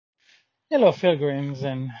Hello, pilgrims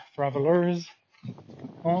and travelers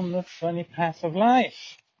on the funny path of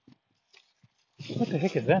life. What the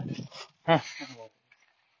heck is that? Huh.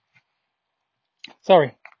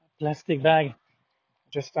 Sorry, plastic bag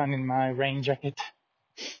just found in my rain jacket.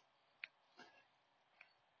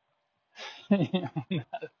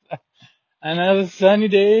 Another sunny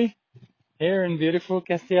day here in beautiful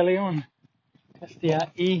Castilla Leon. Castilla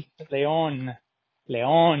y Leon.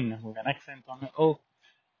 Leon, with an accent on the O.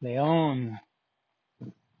 Leon.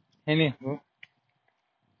 Anywho,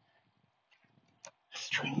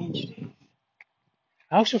 strange day.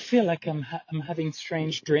 I also feel like I'm having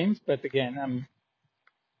strange dreams, but again,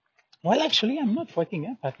 actually, I'm not waking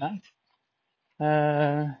up at night.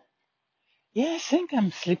 Uh, Yeah, I think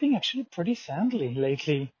I'm sleeping actually pretty soundly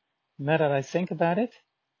lately. Now that I think about it,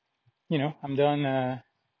 I'm done.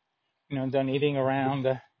 Done eating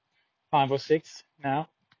around 5 or 6 now,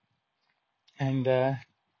 and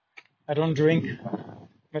I don't drink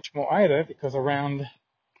much more either because around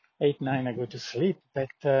 8, 9 I go to sleep. But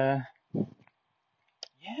yeah,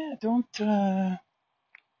 don't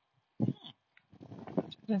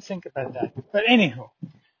think about that. But anyhow,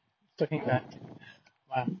 talking about,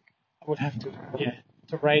 well, I would have to, yeah,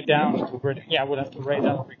 to write down I would have to write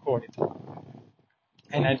down and record it,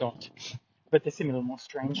 and I don't. But they seem a little more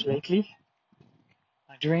strange lately.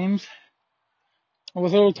 My dreams. I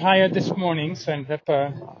was a little tired this morning, so I ended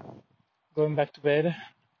up going back to bed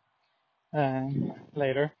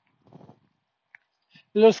later. A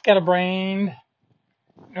little scatterbrained,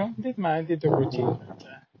 did the routine. But,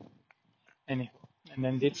 anyhow, and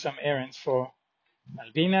then did some errands for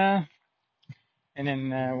Albina, and then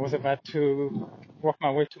was about to work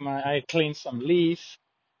my way to I cleaned some leaves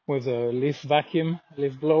with a leaf vacuum,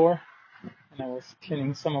 leaf blower, and I was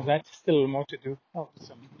cleaning some of that. Still a little more to do. Oh,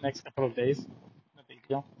 some next couple of days, no big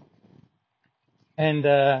deal. And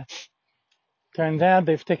turned out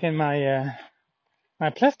they've taken my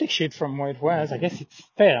plastic sheet from where it was. I guess it's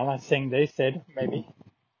fell, I think they said, maybe.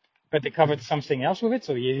 But they covered something else with it,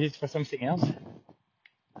 so you used it for something else.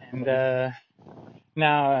 And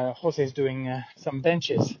now Jose is doing some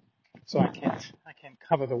benches, so I can't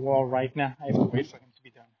cover the wall right now. I have to wait for him to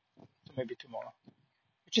be done. So maybe tomorrow,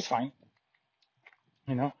 which is fine,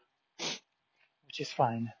 you know, which is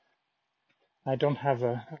fine. I don't have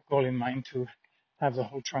a goal in mind to have the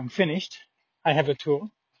whole trunk finished. I have the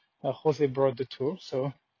tool. Jose brought the tool,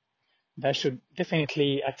 so that should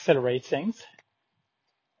definitely accelerate things.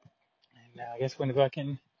 And I guess whenever I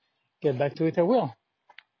can get back to it, I will.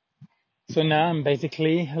 So now I'm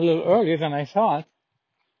basically a little earlier than I thought,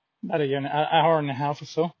 about an hour and a half or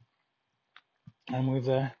so. I'm with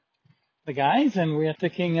the guys, and we are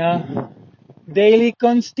taking daily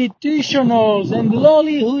constitutionals. And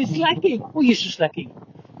Lolly, who is slacking? Who is slacking?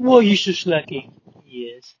 Who is slacking?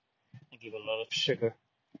 Yes, I give a lot of sugar.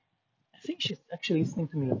 I think she's actually listening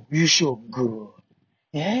to me. Like, you so good.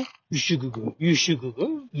 Yeah? You sugar good. You sugar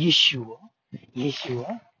good. Yes, you are. Yes, you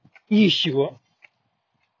are. Yes, you are.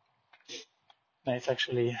 No, it's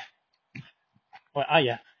actually, well,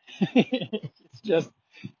 yeah. It's just,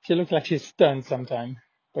 she looks like she's stunned sometimes,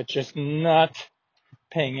 but just not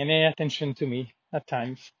paying any attention to me at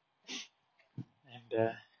times. And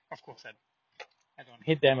of course, I don't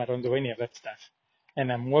hit them, I don't do any of that stuff.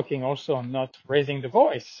 And I'm working also on not raising the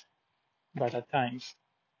voice, but at times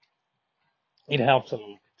it helps a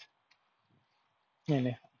little bit.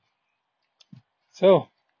 Anyhow. So,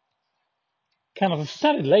 kind of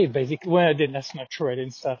started late, basically. Well, I didn't, that's not true, I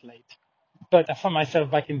didn't start late. But I found myself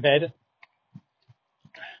back in bed.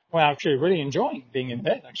 Well, actually, really enjoying being in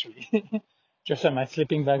bed, actually. Just had my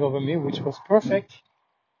sleeping bag over me, which was perfect.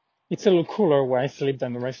 It's a little cooler where I sleep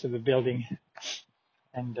than the rest of the building,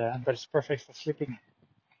 and but it's perfect for sleeping.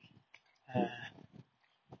 Uh,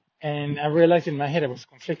 and I realized in my head I was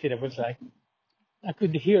conflicted. I was like, I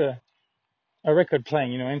could hear a record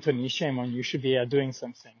playing. Anthony, shame on you. Should be doing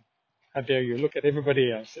something. How dare you? Look at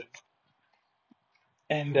everybody else.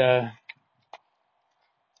 And it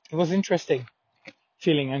was interesting,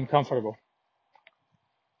 feeling uncomfortable.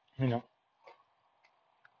 You know,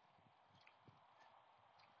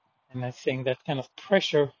 and I think that kind of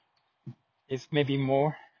pressure is maybe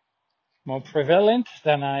more prevalent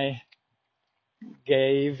than I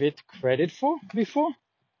gave it credit for before.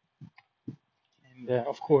 And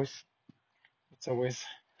of course, it's always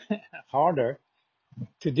harder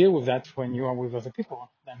to deal with that when you are with other people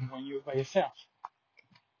than when you're by yourself.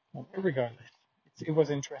 Well, regardless, it was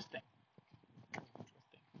interesting.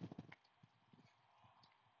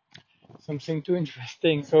 Something too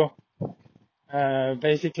interesting. So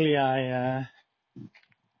basically,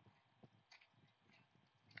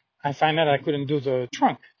 I find out I couldn't do the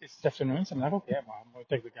trunk this afternoon. So I'm like, okay, well, I'm going to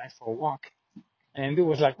take the guy for a walk. And it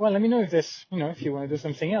was like, well, let me know if this, if you want to do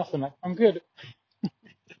something else. I'm like, I'm good.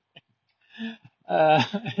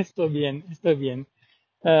 Estoy bien, estoy bien.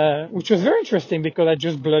 Which was very interesting because I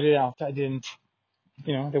just blurted out. I didn't,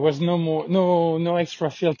 there was no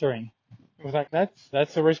extra filtering. It was like,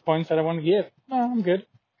 that's a response that I want to give. No, I'm good.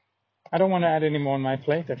 I don't want to add any more on my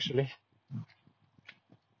plate, actually.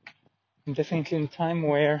 I'm definitely in time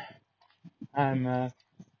where I'm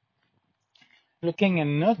looking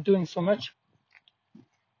and not doing so much.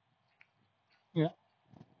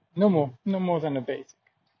 No more than a basic.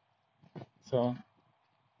 So,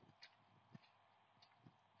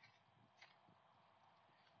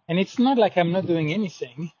 and it's not like I'm not doing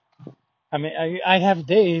anything. I mean, I have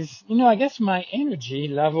days, I guess my energy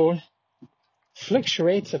level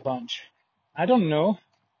fluctuates a bunch. I don't know.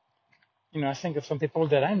 I think of some people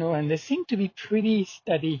that I know and they seem to be pretty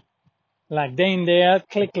steady. Like day in, day out,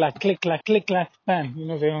 click, clack, click, clack, click, clack, bam.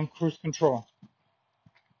 They're on cruise control.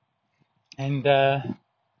 And,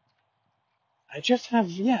 I just have,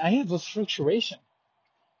 I have those fluctuations.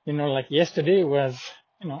 Like yesterday was,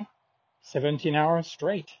 17 hours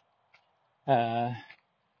straight. And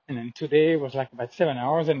then today was like about 7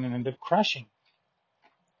 hours and then ended up crashing.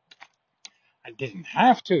 I didn't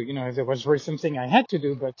have to, if there was really something I had to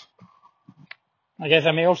do, but I guess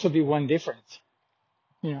I may also be one difference.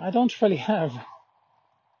 I don't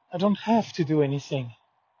have to do anything.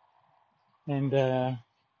 And,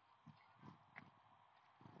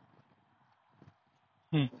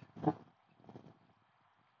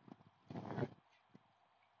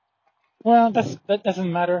 well, that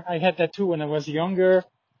doesn't matter. I had that too when I was younger.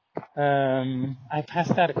 I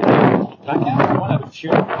passed out a blackout, one of the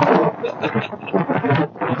few. I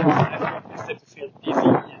started to feel dizzy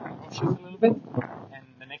and nauseous a little bit. And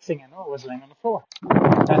the next thing I know, I was laying on the floor.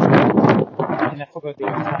 That's good. And I forgot the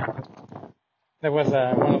other time. There was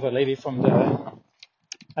one of the ladies from the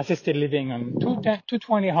assisted living on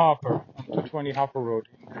 220 Harper, on 220 Harper Road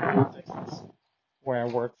in Texas, where I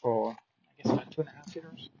worked for, I guess, about 2.5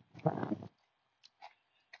 years.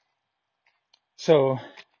 So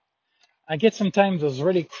I get sometimes those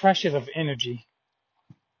really crashes of energy.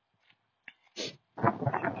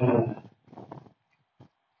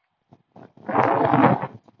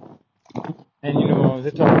 And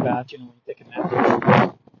they talk about, when you take a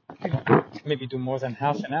nap, maybe do more than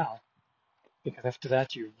half an hour. Because after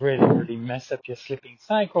that, you really, really mess up your sleeping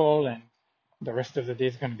cycle and the rest of the day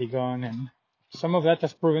is going to be gone. And some of that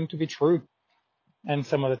has proven to be true. And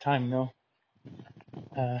some of the time, no.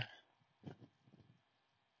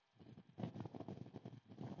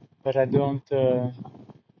 But I don't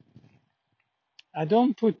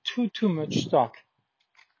put too much stock,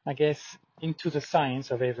 I guess, into the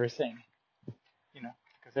science of everything.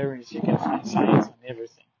 Because you can find science on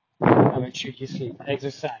everything. How much you sleep,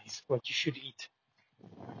 exercise, what you should eat.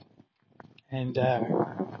 And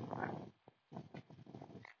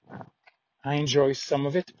I enjoy some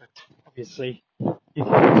of it, but obviously you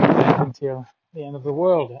can't do that until the end of the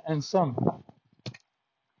world. And some.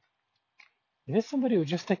 Is there somebody who's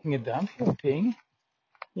just taking a dump or peeing?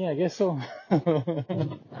 Yeah, I guess so.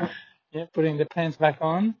 Yeah, putting the pants back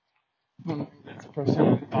on. That's a person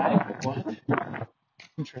in the bike. What?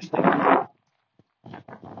 Interesting.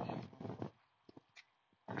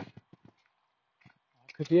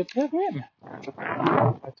 Could be a pilgrim.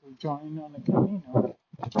 To join on the Camino.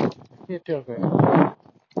 Could be a pilgrim.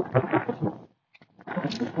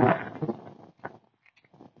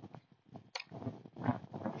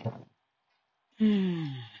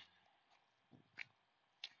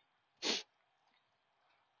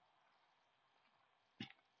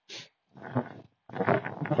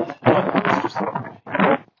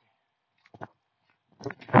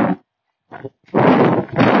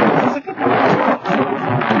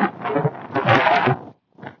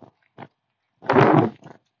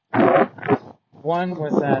 One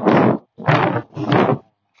was that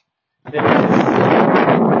there was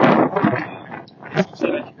so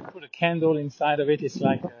that you can put a candle inside of it. It's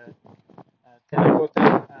like a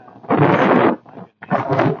terracotta.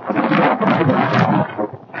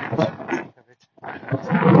 I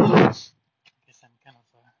guess I'm kind of.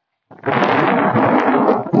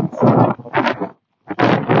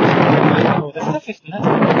 Oh, the stuff is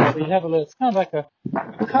nothing. So you have it's kind of like a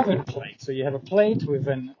covered plate. So you have a plate with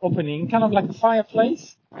an opening, kind of like a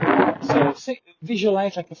fireplace. So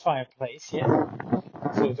visualize like a fireplace, yeah.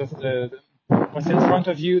 So what's in front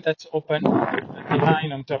of you that's open,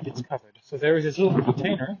 behind on top it's covered. So there is this little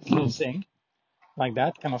container, this little thing, like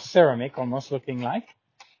that, kind of ceramic, almost looking like,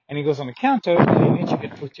 and it goes on the counter. And in it you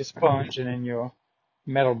can put your sponge and then your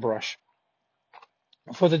metal brush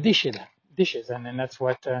for the dishes, and then that's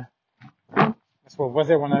what was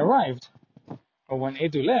there when I arrived, or when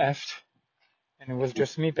Edu left, and it was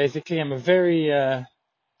just me. Basically, I'm a very I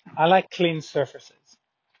like clean surfaces,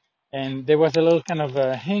 and there was a little kind of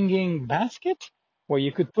a hanging basket where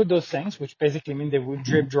you could put those things, which basically mean they would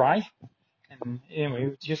drip dry, and anyway,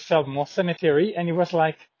 it just felt more sanitary, and it was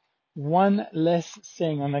like one less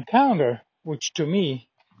thing on the counter, which to me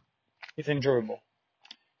is enjoyable.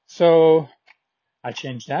 So I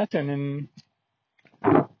changed that, and then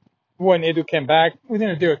when Edu came back, within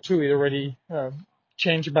a day or two, he already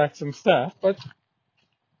changed back some stuff, but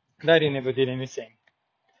that he never did anything.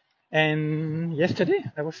 And yesterday,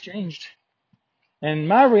 that was changed. And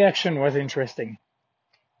my reaction was interesting.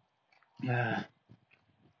 And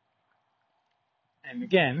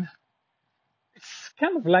again, it's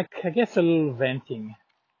kind of like, I guess, a little venting.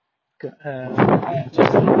 Just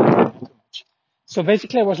a little too much. So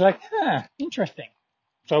basically, I was like, interesting.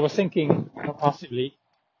 So I was thinking, possibly,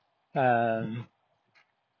 Aurélie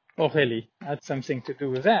had something to do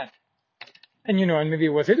with that. And, and maybe it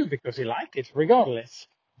was Edu because he liked it, regardless.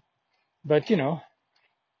 But,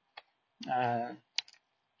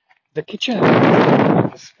 the kitchen is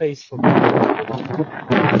like a space for me.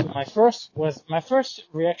 So my first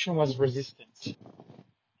reaction was resistance,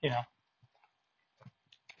 you know,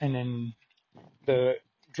 and then the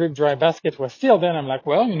drip dry basket was still there. And I'm like,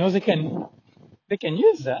 well, they can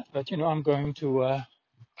use that, but I'm going to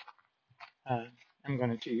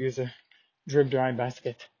use a drip dry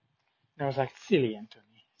basket. And I was like, silly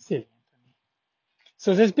Anthony, silly Anthony.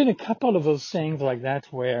 So there's been a couple of those things like that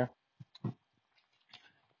where,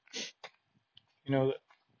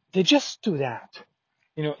 they just stood out.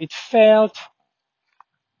 It felt,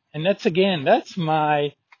 and that's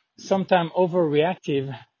my sometimes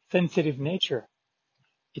overreactive, sensitive nature.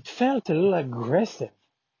 It felt a little aggressive,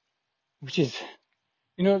 which is,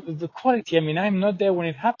 the quality. I mean, I'm not there when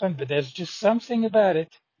it happened, but there's just something about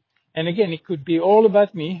it. And again, it could be all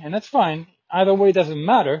about me, and that's fine. Either way, it doesn't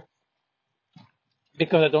matter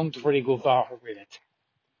because I don't really go far with it.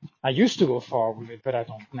 I used to go far with it, but I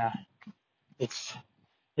don't now. It's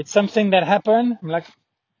something that happened. I'm like,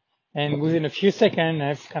 and within a few seconds,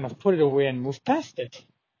 I've kind of put it away and moved past it.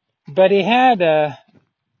 But it had a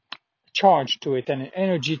charge to it, an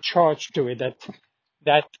energy charge to it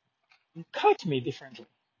that caught me differently,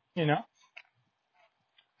 you know.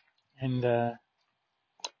 And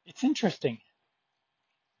it's interesting.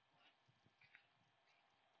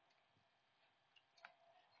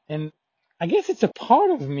 And I guess it's a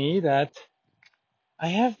part of me that I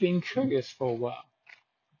have been curious for a while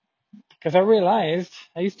because I realized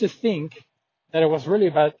I used to think that it was really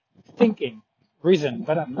about thinking, reason,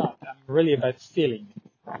 but I'm not. I'm really about feeling.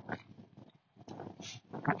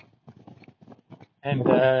 And,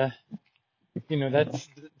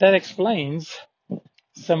 that explains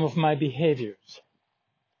some of my behaviors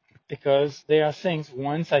because there are things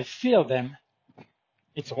once I feel them,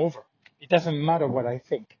 it's over. It doesn't matter what I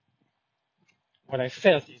think. What I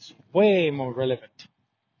felt is way more relevant,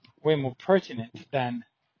 way more pertinent than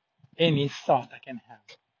any thought I can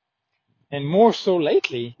have. And more so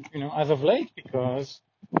lately, as of late, because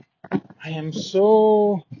I am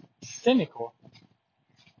so cynical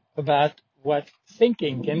about what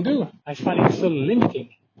thinking can do. I find it so limiting.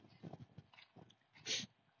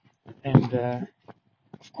 And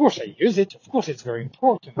of course I use it. Of course it's very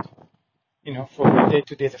important, for your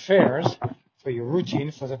day-to-day affairs, for your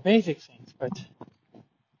routine, for the basic things. But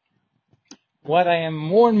what I am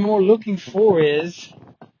more and more looking for is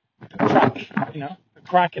a crack, a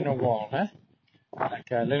crack in the wall, huh?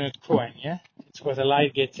 Like Leonard Cohen, yeah? It's where the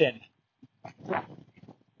light gets in.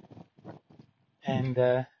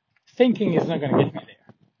 And thinking is not going to get me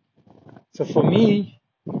there. So for me,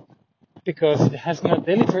 because it has not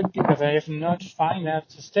delivered, because I have not found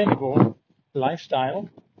that sustainable lifestyle,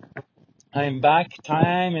 I am back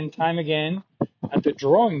time and time again at the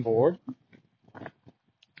drawing board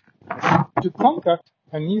to concoct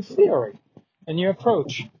a new theory, a new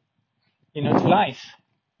approach, to life.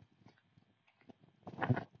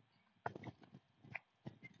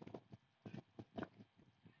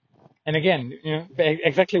 And again,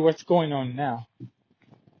 exactly what's going on now.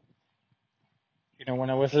 When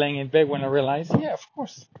I was laying in bed, when I realized, yeah, of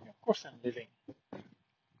course I'm living.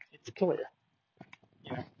 It's clear.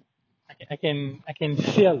 I can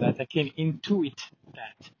feel that. I can intuit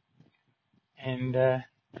that. And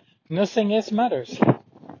nothing else matters.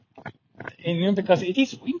 And because it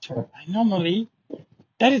is winter,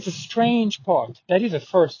 that is a strange part. That is a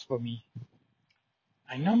first for me.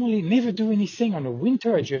 I normally never do anything on the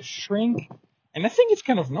winter. I just shrink And I think it's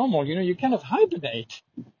kind of normal, you kind of hibernate,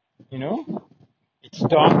 you know? It's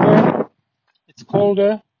darker, it's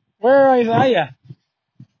colder. Where is Aya?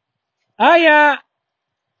 Aya!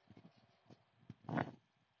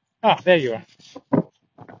 Ah, there you are.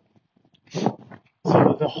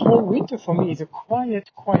 So the whole winter for me is a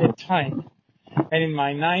quiet, quiet time. And in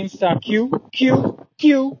my 9-star Q,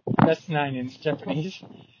 that's 9 in Japanese.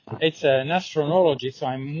 It's an astrology, so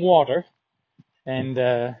I'm water. And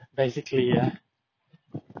basically,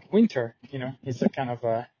 winter, is a kind of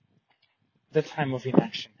the time of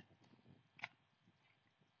inaction.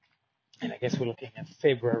 And I guess we're looking at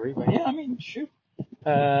February, but yeah, I mean, shoot.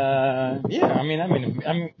 Yeah, I mean, I'm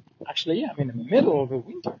in the middle of the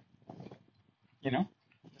winter, It'll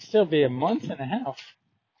still be a month and a half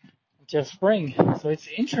until spring. So it's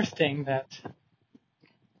interesting that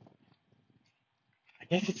I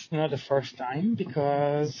guess it's not the first time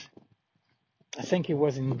because I think it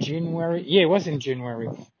was in January. Yeah, it was in January.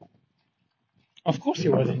 Of course, it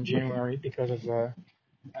was in January because of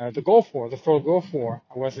the Gulf War, the third Gulf War.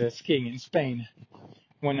 I was skiing in Spain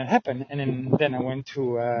when it happened, and then I went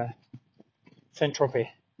to Saint-Tropez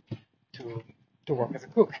to work as a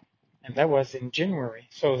cook, and that was in January.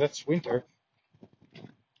 So that's winter.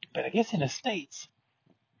 But I guess in the States,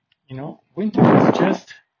 winter is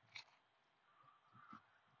just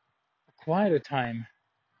a quieter time.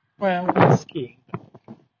 Well, with skiing.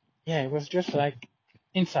 Yeah, it was just like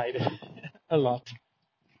inside a lot.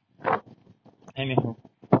 Anyhow,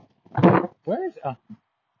 where is? Oh,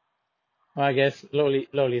 well, I guess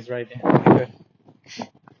Loli's right there. Good.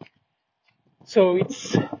 So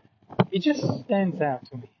it just stands out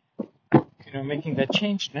to me. Making that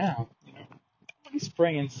change now.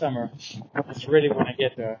 Spring and summer. That's really when I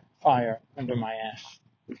get the fire under my ass,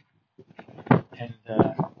 and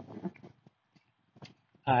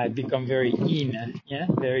I become very yin. Yeah,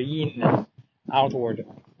 very yin, outward,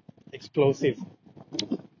 explosive,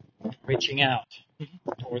 reaching out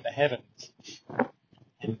toward the heavens,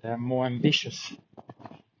 and more ambitious,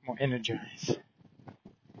 more energized.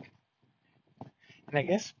 And I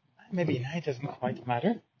guess maybe night doesn't quite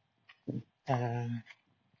matter. I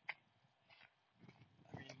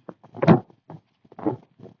mean,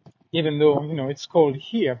 even though it's cold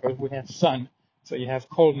here, but we have sun, so you have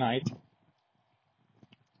cold nights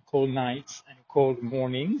and cold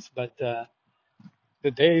mornings. But the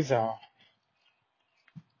days are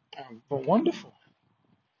wonderful.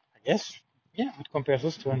 I guess, yeah, it compares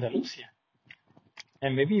us to Andalusia,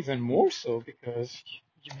 and maybe even more so because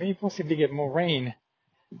you may possibly get more rain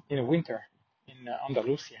in the winter in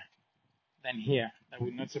Andalusia than here. That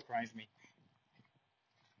would not surprise me.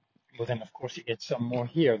 But then, of course, you get some more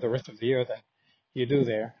here the rest of the year than you do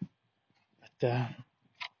there. But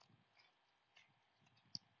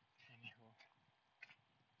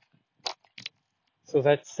so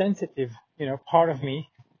that sensitive, part of me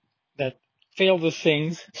that felt the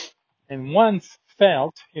things and once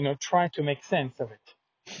felt, try to make sense of it.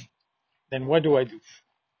 Then what do I do?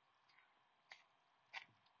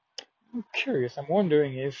 I'm curious. I'm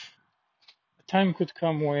wondering if a time could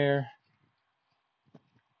come where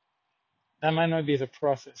that might not be the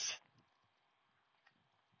process.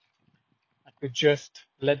 I could just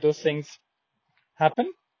let those things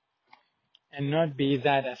happen and not be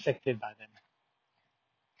that affected by them.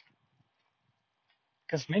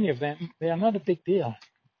 Because many of them, they are not a big deal.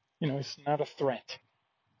 It's not a threat.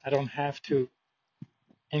 I don't have to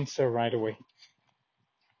answer right away.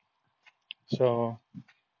 So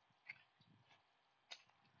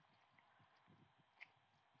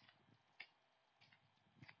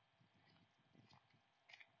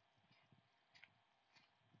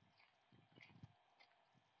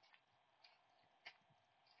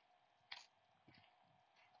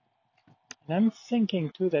and I'm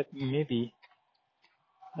thinking too that maybe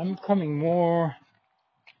I'm coming more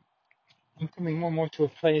and more to a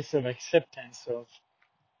place of acceptance of,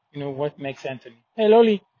 what makes Anthony. Hey,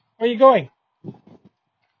 Loli, where are you going?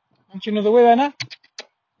 Don't you know the way by now?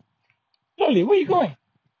 Loli, where are you going?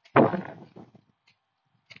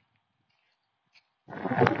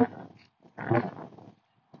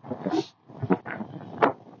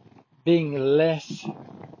 Being less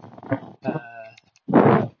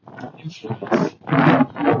influenced,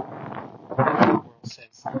 the world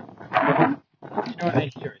says. I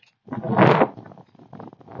hear it.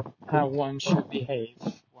 How one should behave,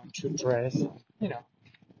 one should dress,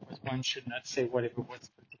 but one should not say whatever was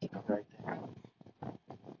particular right there.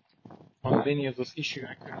 On many of those issues,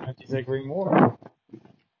 I could not disagree more.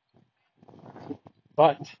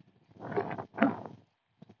 But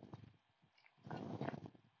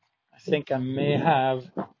I think I may have,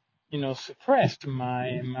 suppressed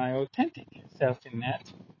my authentic myself in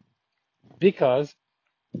that because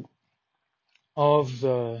of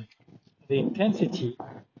the intensity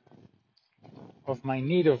of my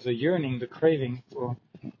need, of the yearning, the craving for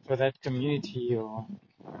that community or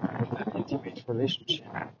that intimate relationship.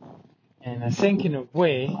 And I think in a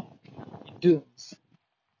way it dooms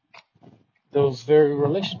those very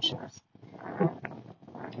relationships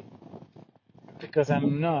because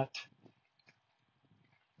I'm not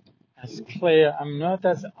as clear, I'm not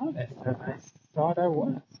as honest as I thought I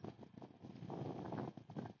was.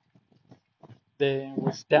 There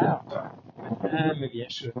was doubt. Maybe I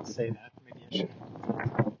shouldn't say that. Maybe I shouldn't.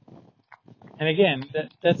 And again,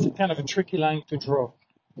 that's kind of a tricky line to draw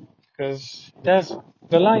because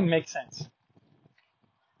the line makes sense.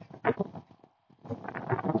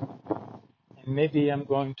 And maybe I'm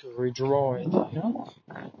going to redraw it,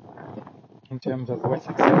 in terms of what's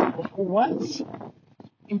acceptable. What's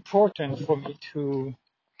important for me to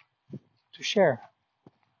share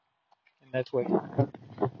in that way.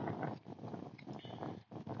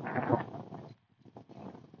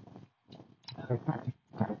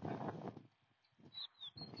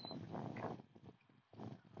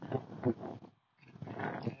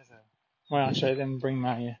 Well, actually, I didn't bring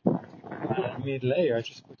my mid layer. I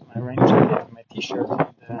just put my rain jacket and my t-shirt,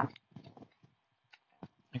 and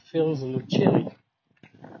it feels a little chilly.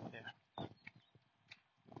 Yeah,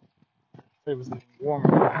 it was getting warmer.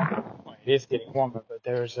 Well, it is getting warmer, but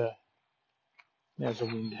there's a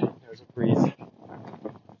wind, there's a breeze, and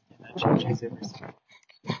that changes everything.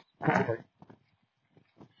 Sorry.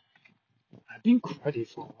 I've been cruddy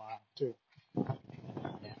for a while too.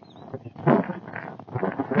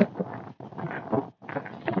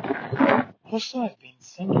 Also, I've been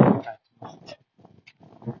thinking about meat.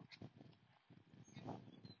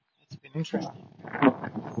 It's been interesting.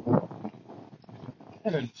 I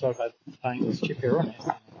haven't thought about buying those chipperones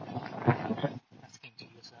and asking to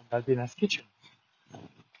use Balbina's kitchen.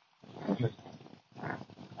 But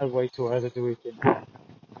I'll wait to either do it in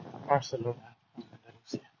Barcelona or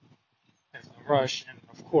Andalusia. There's no rush, and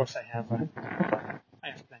of course I have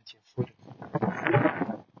plenty of food.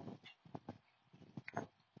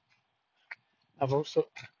 I've also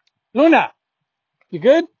Luna, you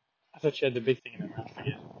good? I thought she had the big thing in her mouth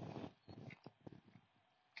again.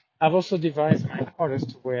 I've also devised my quarters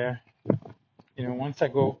to where, once I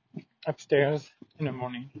go upstairs in the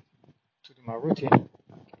morning to do my routine,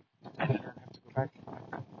 I don't have to go back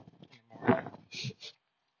anymore.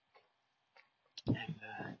 And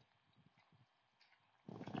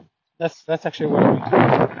that's actually what I'm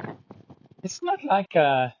doing. It's not like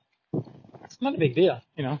it's not a big deal,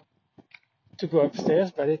 to go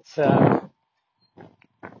upstairs, but it's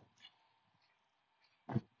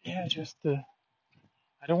just I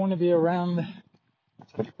don't want to be around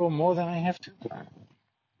some people more than I have to.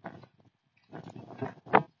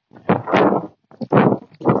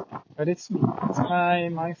 But it's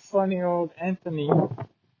my funny old Anthony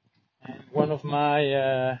and one of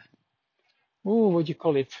my what do you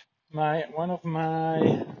call it? One of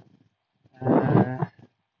my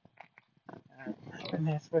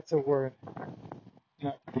goodness, what's the word?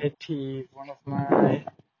 Not pet peeve. One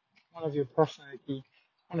of your personality,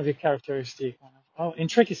 one of your characteristics.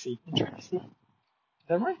 Intricacy. Intricacy. Is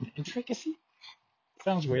that right? Intricacy?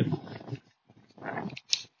 Sounds weird.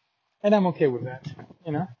 And I'm okay with that,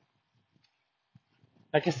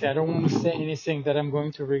 Like I said, I don't want to say anything that I'm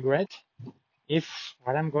going to regret. If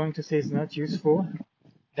what I'm going to say is not useful,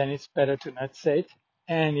 then it's better to not say it.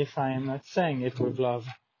 And if I am not saying it with love,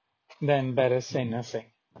 then better say nothing.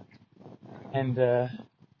 And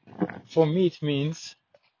for me, it means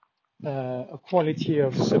a quality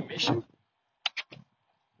of submission.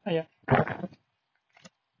 Oh, yeah.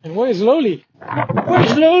 And where is Loli?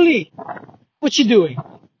 Where's Loli? What's she doing?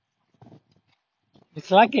 It's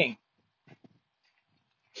lacking.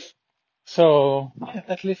 So yeah,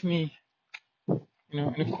 that left me, in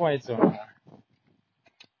a quiet zone.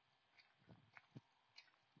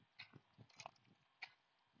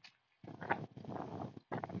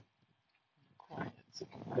 Quiet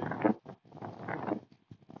zone.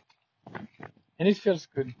 And it feels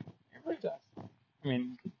good. It really does. I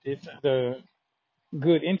mean, the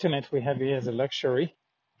good internet we have here is a luxury.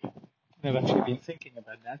 I've actually been thinking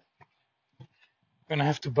about that. I'm gonna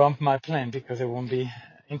have to bump my plan because there won't be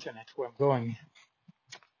internet where I'm going.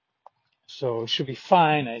 So it should be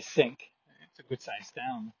fine, I think. It's a good size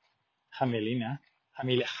town. Hamelina.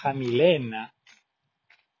 Hamilena.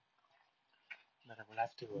 But I will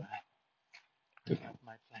have to bump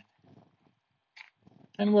my plan.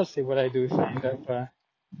 And we'll see what I do if I end up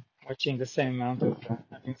watching the same amount of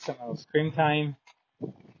having some screen time.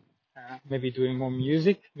 maybe doing more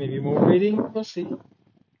music, maybe more reading. We'll see.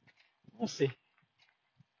 We'll see.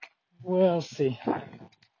 We'll see.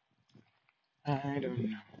 I don't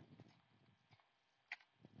know.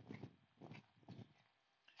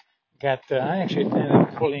 I actually ended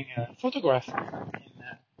up calling a photographer in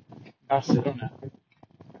Barcelona.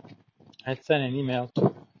 I sent an email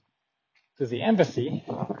to the embassy,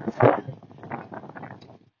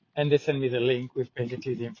 and they sent me the link with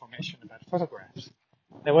basically the information about photographs.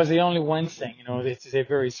 That was the only one thing, this is a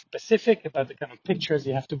very specific about the kind of pictures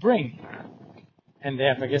you have to bring. And they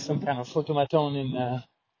have, I guess, some kind of photomaton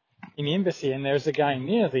in the embassy, and there's a guy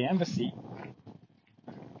near the embassy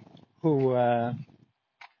who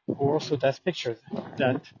also does pictures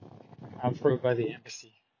that are approved by the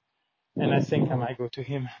embassy. And I think I might go to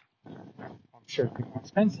him. I'm sure it'll be more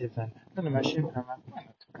expensive than the machine, but I'm like, why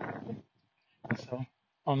not? So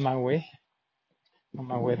on my way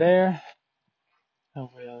there, I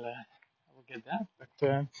will get that, but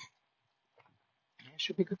it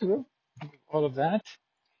should be good to go. All of that.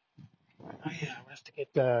 Oh yeah, I have to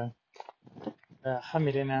get the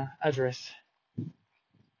Hamidena address.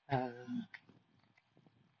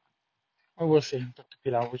 We'll see. Dr.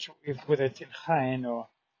 Pilar, whether it's in Jaén or.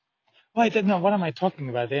 Well, I don't know. What am I talking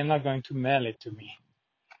about? They're not going to mail it to me,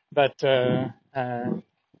 but I'll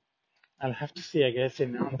have to see, I guess,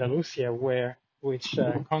 in Andalusia which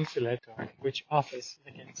consulate or which office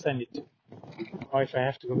they can send it to, or if I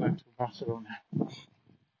have to go back to Barcelona.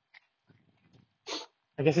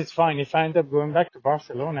 I guess it's fine if I end up going back to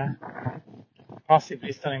Barcelona,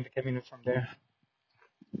 possibly starting the Camino from there.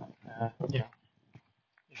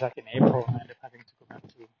 It's like in April, I end up having to go back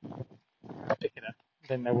to pick it up.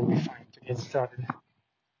 Then that will be fine to get started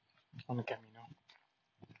on the Camino.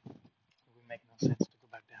 It will make no sense to go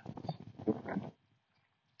back down.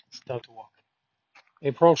 Start to walk.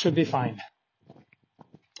 April should be fine.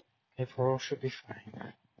 April should be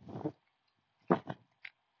fine.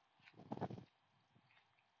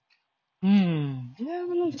 Yeah,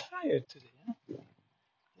 I'm a little tired today. Huh?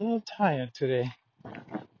 A little tired today. It's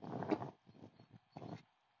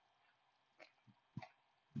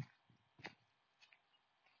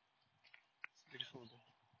a beautiful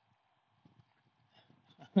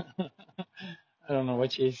day. I don't know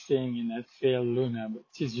what she's seeing in that fair Luna, but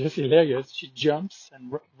she's just hilarious. She jumps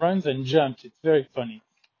and runs and jumps. It's very funny.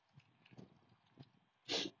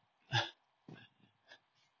 She's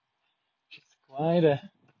quite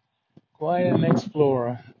an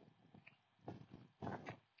explorer.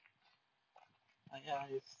 Yeah,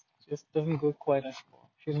 it just doesn't go quite as far.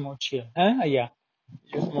 She's more chill. Huh? Yeah,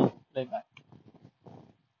 just more laid back.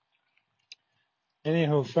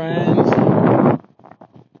 Anyhow, friends,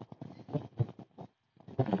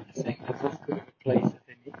 I think that's as good a place as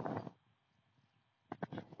any.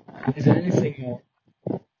 Is there anything more?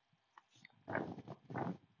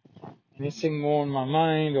 Anything more on my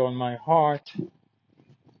mind or on my heart?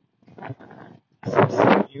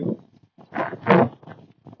 Something new?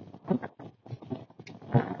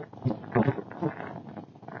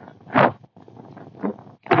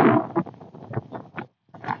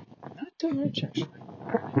 Not too much, actually.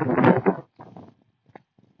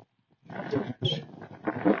 Not too much.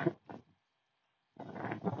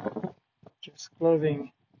 Just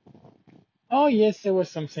clothing. Oh, yes, there was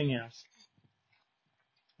something else.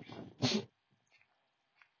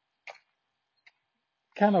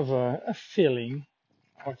 Kind of a feeling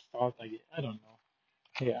or thought, I don't know.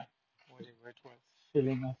 Yeah, whatever it was.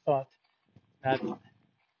 Feeling or thought that, I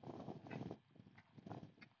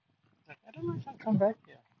don't know if I'll come back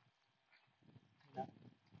here. No,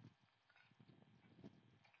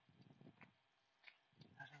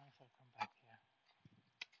 I don't know if I'll come back here.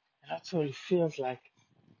 And that's what it feels like.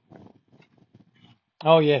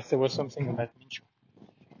 Oh, yes, there was something about Mincho. I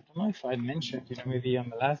don't know if I mentioned, maybe on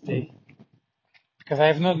the last day, because I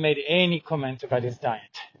have not made any comment about his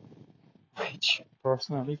diet, which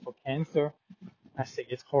personally for cancer, I think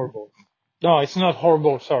it's horrible. No, it's not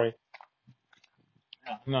horrible, sorry.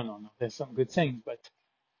 No. There's some good things, but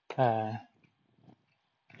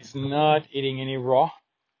it's not eating any raw.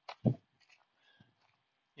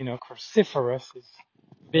 Cruciferous is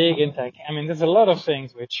big into. I mean, there's a lot of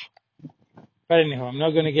things which. But anyhow, I'm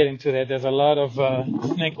not going to get into that. There's a lot of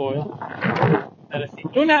snake oil that I see.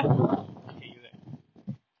 Luna, okay, you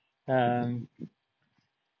there?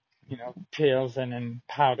 Pills and then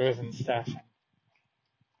powders and stuff.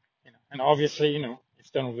 And obviously, it's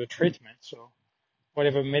done with the treatment. So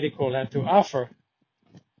whatever medical had to offer,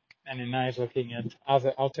 and then now he's looking at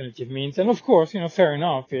other alternative means. And of course, fair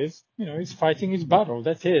enough is, he's fighting his battle.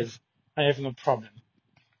 That's his. I have no problem.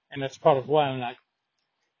 And that's part of why I'm like,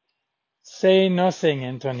 say nothing,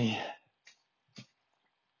 Anthony.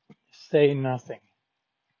 say nothing.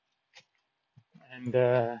 And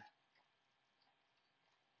I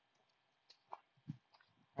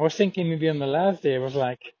was thinking maybe on the last day, I was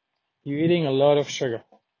like, you're eating a lot of sugar,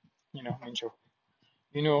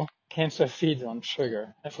 Mincho. Cancer feeds on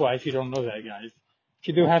sugar. That's why, if you don't know that, guys, if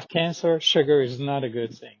you do have cancer, sugar is not a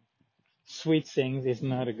good thing. Sweet things is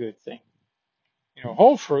not a good thing.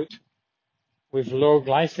 Whole fruit with low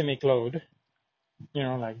glycemic load,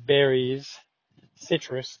 like berries,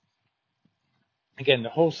 citrus. Again, the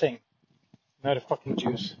whole thing, not a fucking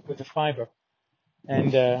juice with the fiber.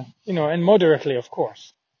 And, and moderately, of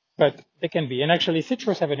course. But they can be. And actually,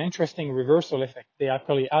 citrus have an interesting reversal effect. They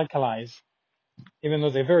actually alkalize. Even though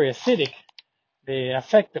they're very acidic, they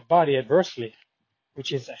affect the body adversely,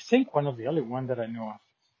 which is, I think, one of the only one that I know of,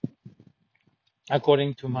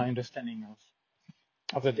 according to my understanding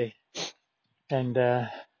of the day. And I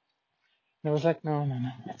was like, no,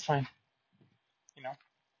 that's fine.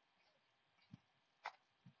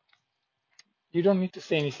 You don't need to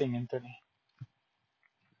say anything, Anthony.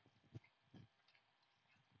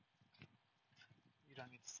 You don't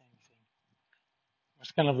need to say anything.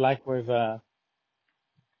 It's kind of like with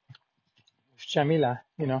Shamila,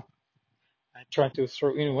 I try to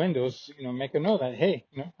throw innuendos, make her know that, hey,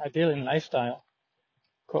 I deal in lifestyle,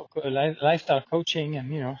 lifestyle coaching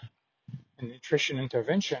and, and nutrition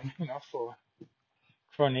intervention, for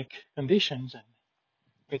chronic conditions. And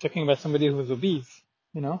we're talking about somebody who's obese,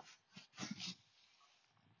 and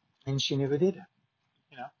she never did,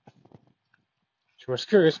 you know. She was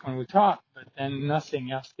curious when we talked, but then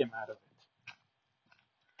nothing else came out of it.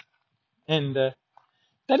 And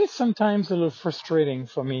that is sometimes a little frustrating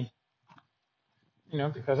for me,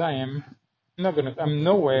 because I'm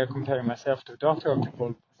nowhere comparing myself to a doctor or to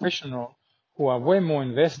a professional who are way more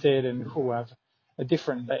invested and who have a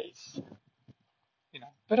different base,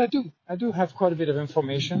 But I do have quite a bit of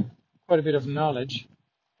information, quite a bit of knowledge,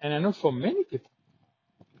 and I know for many people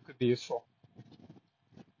it could be useful.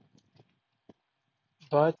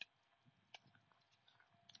 But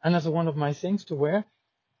another one of my things to where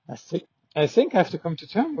I think I have to come to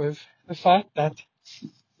terms with the fact that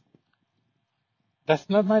that's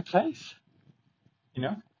not my place, you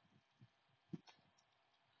know.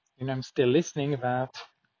 I'm still listening about,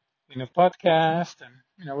 podcast,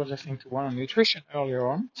 and I was listening to one on nutrition earlier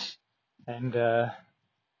on, and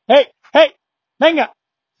hey, venga,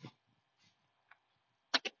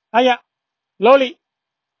 allá, Loli,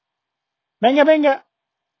 venga.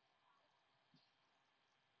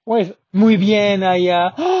 Pues, muy bien,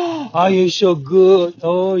 Aya. Oh, you're so good.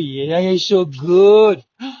 Oh, yeah, you're so good.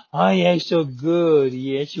 Oh, yeah, so good.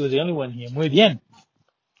 Yeah, she was the only one here. Muy bien.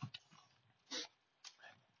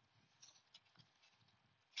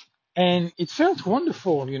 And it felt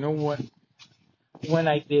wonderful, when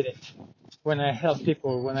I did it, when I helped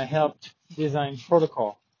people, when I helped design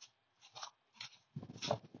protocol.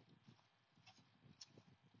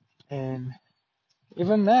 And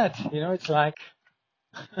even that, it's like,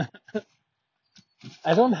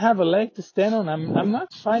 I don't have a leg to stand on. I'm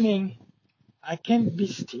not finding, I can't be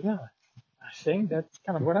still. I think that's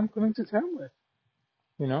kind of what I'm coming to terms with,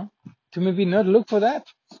 to maybe not look for that.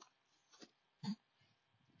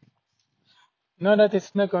 Not that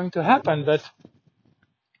it's not going to happen, but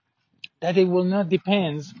that it will not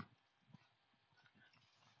depend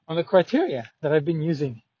on the criteria that I've been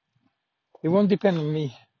using. It won't depend on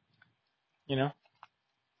me, anyhow.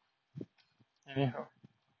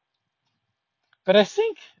 But I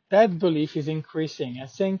think that belief is increasing. I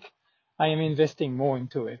think I am investing more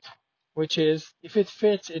into it, which is, if it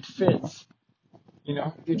fits, it fits.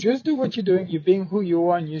 You just do what you're doing, you being who you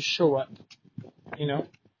are, and you show up.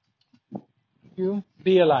 You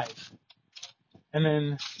be alive. And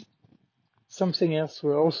then something else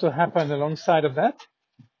will also happen alongside of that.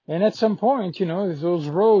 And at some point, if those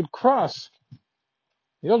roads cross,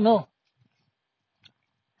 you'll know.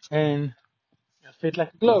 And it'll fit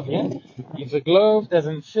like a glove, yeah? If the glove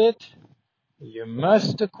doesn't fit, you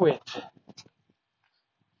must quit.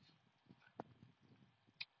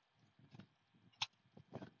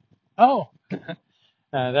 Oh,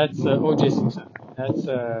 that's O.J. Simpson. That's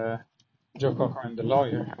Joe Cochran, the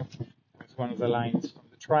lawyer. It's one of the lines from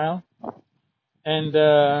the trial. And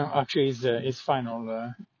actually, his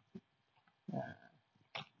final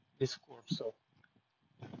discourse, so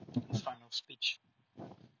his final speech.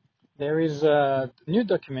 There is a new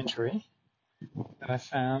documentary that I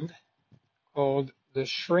found called The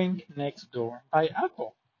Shrink Next Door by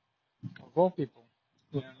Apple, of all people.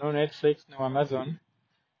 No Netflix, no Amazon,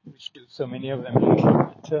 which do so many of them lately,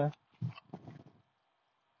 but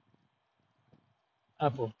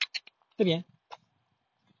Apple. Très bien.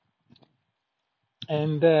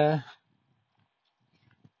 And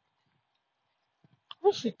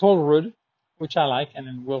mostly Paul Rudd, which I like, and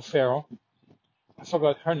then Will Ferrell. I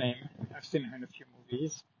forgot her name. I've seen her in a few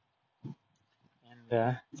movies,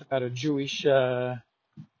 and it's about a Jewish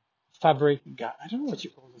fabric guy. I don't know what you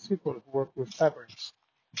call those people who work with fabrics,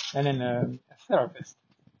 and then a therapist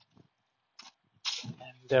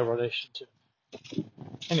and their relationship.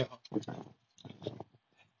 Anyway,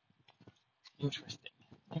 interesting,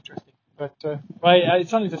 interesting. But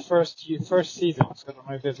it's only the first season, so I don't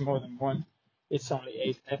know if there's more than one. It's only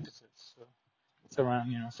 8 episodes, so it's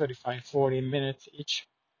around 35, 40 minutes each.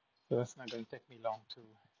 So that's not going to take me long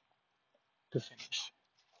to finish.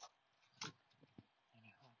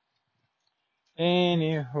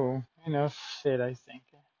 Anywho, enough said. I think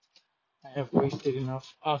I have wasted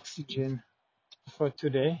enough oxygen for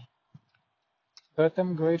today, but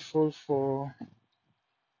I'm grateful for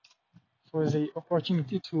the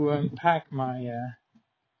opportunity to unpack my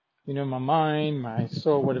my mind, my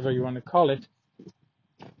soul, whatever you want to call it,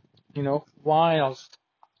 whilst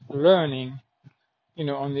learning,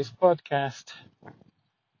 on this podcast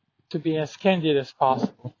to be as candid as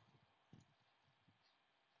possible.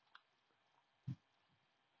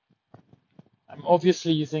 I'm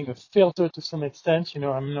obviously using a filter to some extent.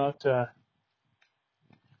 I'm not, I'm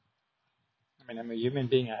a human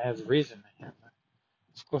being. I have reason.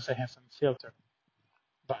 Of course, I have some filter,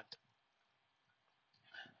 but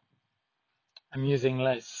I'm using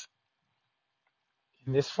less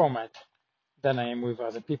in this format than I am with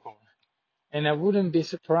other people. And I wouldn't be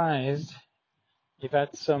surprised if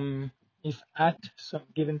at some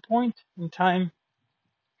given point in time,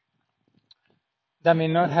 that may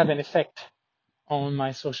not have an effect on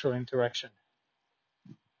my social interaction.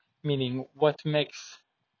 Meaning what makes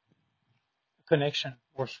a connection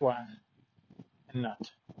worthwhile and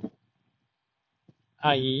not.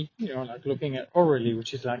 I.e., like looking at orally,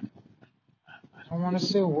 which is like, I don't want to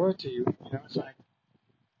say a word to you. It's like,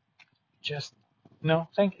 just, no,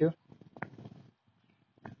 thank you.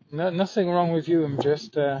 No, nothing wrong with you. It's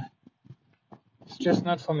just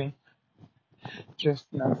not for me. Just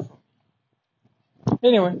not for me.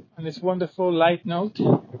 Anyway, on this wonderful light note,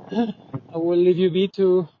 I will leave you be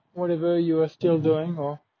to whatever you are still doing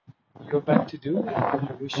or you're about to do.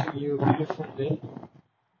 I wish you a beautiful day.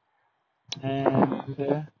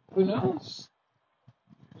 And who knows?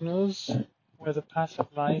 Who knows where the path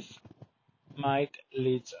of life might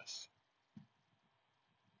lead us?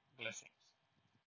 Blessings.